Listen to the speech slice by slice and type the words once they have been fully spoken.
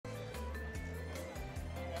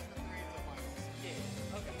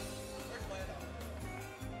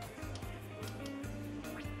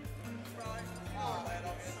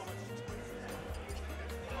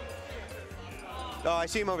Oh, I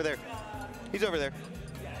see him over there. He's over there.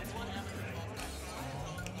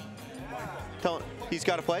 Tell him he's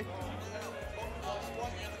got to play.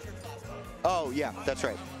 Oh, yeah, that's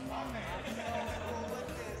right.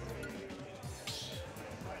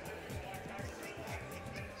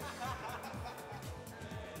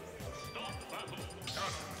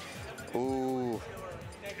 Ooh.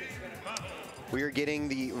 We are getting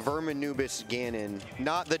the Vermanubis Ganon,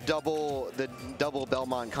 not the double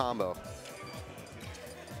Belmont combo.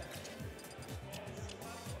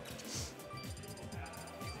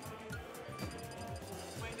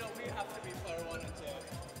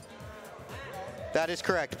 That is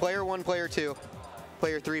correct. Player 1, player 2,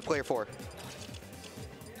 player 3, player 4.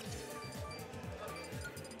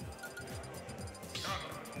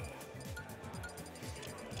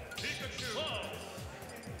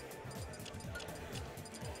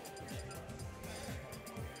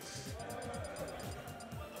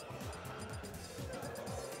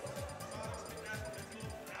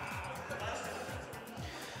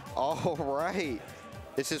 All right.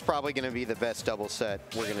 This is probably going to be the best double set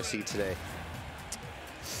we're going to see today.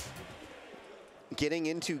 Getting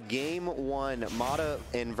into game 1, Mada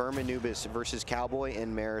and Vermanubis versus Cowboy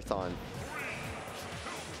and Marathon.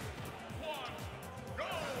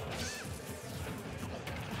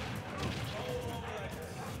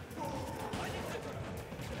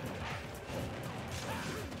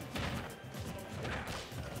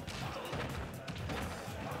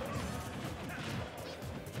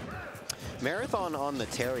 Marathon on the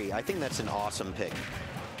Terry, I think that's an awesome pick.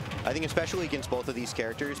 I think especially against both of these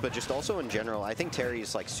characters, but just also in general, I think Terry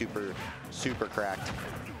is like super cracked.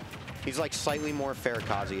 He's like slightly more fair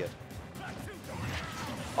Kazuya.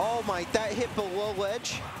 Oh my, that hit below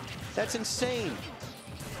ledge? That's insane.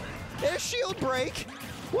 A shield break!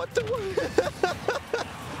 What the?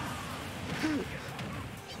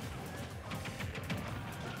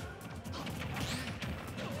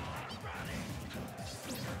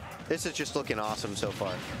 This is just looking awesome so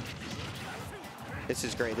far. This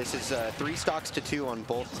is great. This is 3 stocks to 2 on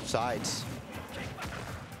both sides.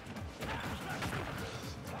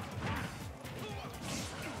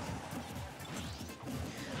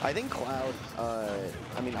 I think Cloud,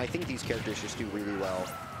 I mean, I think these characters just do really well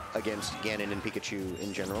against Ganon and Pikachu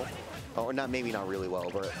in general. Or not, maybe not really well,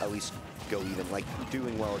 but at least go even. Like,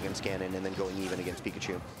 doing well against Ganon and then going even against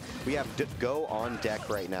Pikachu. We have Go on deck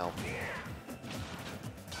right now.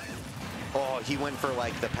 Oh, he went for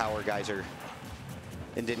like the power geyser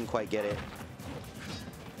and didn't quite get it.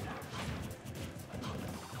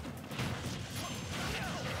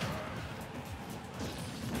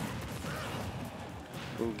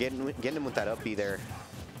 Ooh, getting him with that up B there.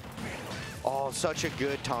 Oh, such a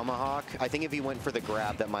good tomahawk. I think if he went for the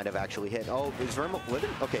grab, that might have actually hit. Oh, is Verma living?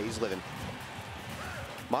 Okay, he's living.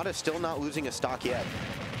 Mada's still not losing a stock yet.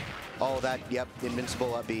 Oh, that, yep,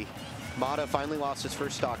 invincible up B. Mada finally lost his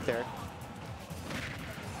first stock there.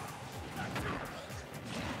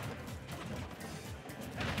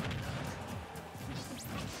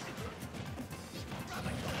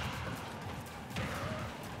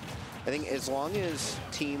 I think as long as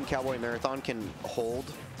Team Cowboy Marathon can hold,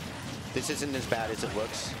 this isn't as bad as it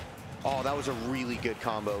looks. Oh, that was a really good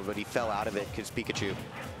combo, but he fell out of it because Pikachu.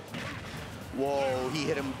 Whoa, he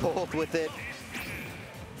hit him both with it.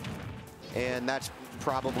 And that's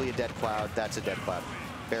probably a dead Cloud. That's a dead Cloud.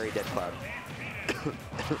 Very dead Cloud.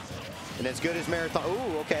 And as good as Marathon,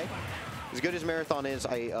 ooh, okay. As good as Marathon is,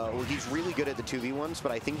 well, he's really good at the 2v1s,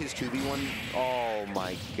 but I think his 2v1, oh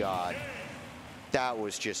my God. That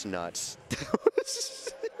was just nuts.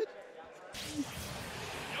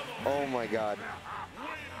 Oh my God.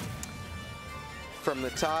 From the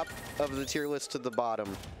top of the tier list to the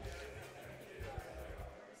bottom.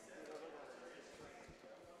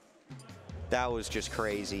 That was just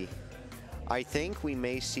crazy. I think we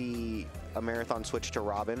may see a Marathon switch to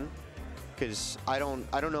Robin, because I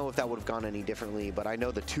don't know if that would have gone any differently, but I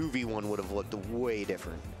know the 2v1 would have looked way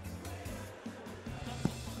different.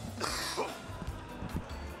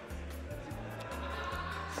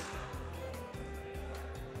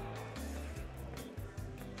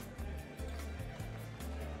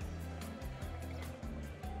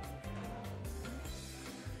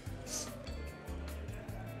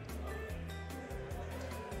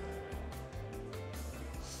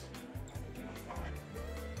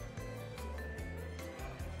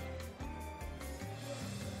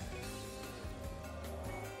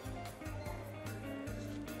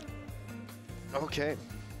 Okay,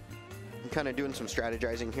 I'm kind of doing some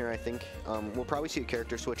strategizing here, I think. We'll probably see a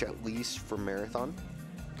character switch at least for Marathon.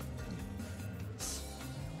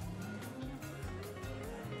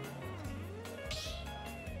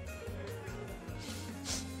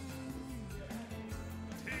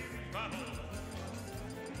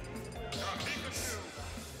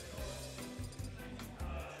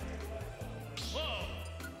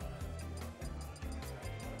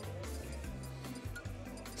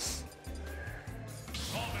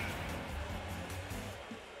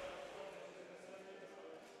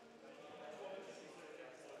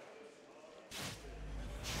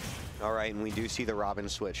 All right, and we do see the Robin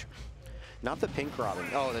switch. Not the pink Robin.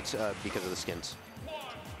 Oh, that's because of the skins.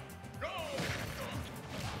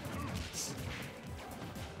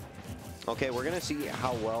 Okay, we're going to see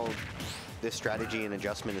how well this strategy and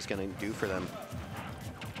adjustment is going to do for them.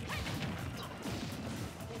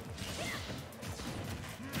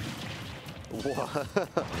 Whoa.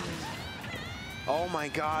 Oh my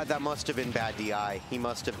god, that must have been bad DI. He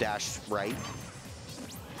must have dashed right.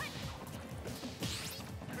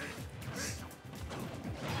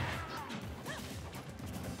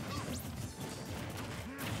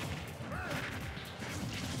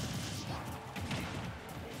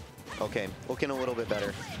 Okay, looking a little bit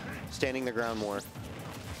better. Standing the ground more.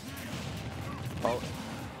 Oh.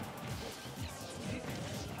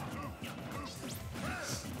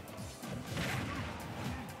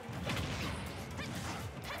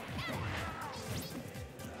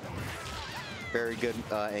 Very good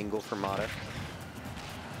angle for Mada.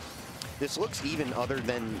 This looks even other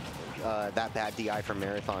than that bad DI from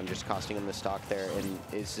Marathon just costing him the stock there. And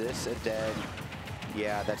is this a dead?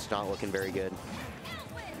 Yeah, that's not looking very good.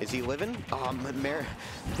 Is he living? Oh,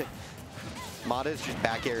 Mada's just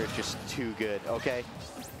back air is just too good. Okay,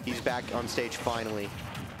 he's back on stage finally.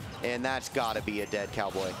 And that's gotta be a dead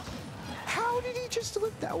Cowboy. How did he just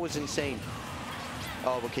live? That was insane.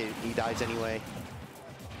 Oh, okay, he dies anyway.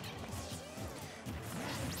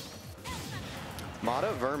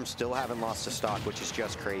 Mada, Verm still haven't lost a stock, which is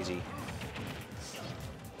just crazy.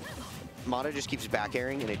 Mada just keeps back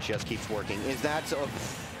airing and it just keeps working. Is that so?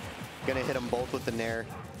 Gonna hit them both with the Nair.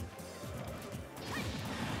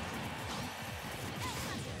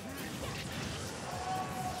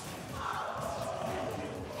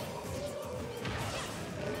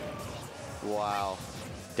 Wow.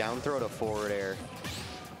 Down throw to forward air.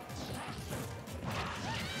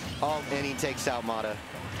 Oh, and he takes out Mada.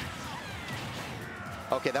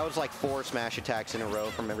 Okay, that was like 4 smash attacks in a row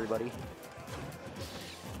from everybody.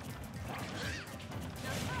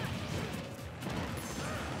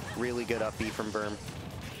 Really good up B from Verm.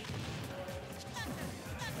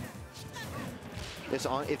 This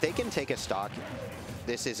on, if they can take a stock,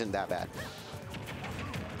 this isn't that bad.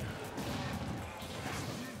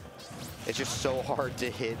 It's just so hard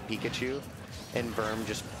to hit Pikachu, and Verm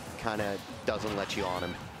just kind of doesn't let you on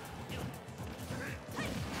him.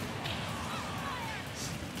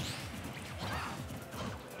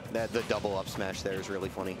 The double up smash there is really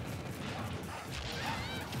funny.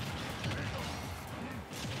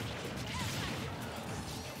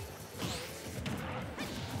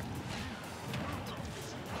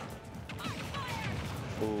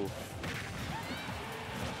 Ooh.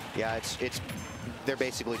 Yeah, they're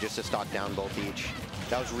basically just a stock down both each.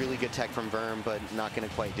 That was really good tech from Verm, but not gonna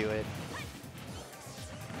quite do it.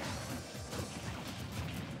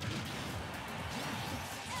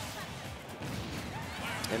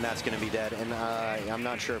 And that's gonna be dead. And I'm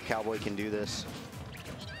not sure if Cowboy can do this.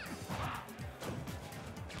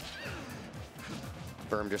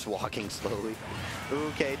 Verm just walking slowly.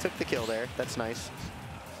 Okay, took the kill there. That's nice.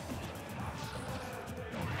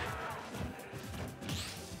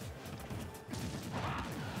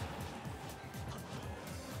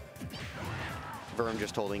 Verm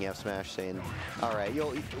just holding F smash, saying, "All right,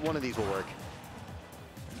 one of these will work."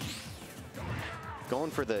 Going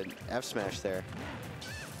for the F smash there.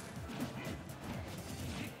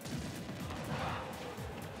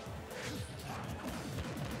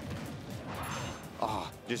 Oh,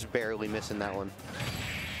 just barely missing that one.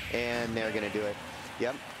 And they're gonna do it.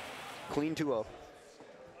 Yep, clean 2-0.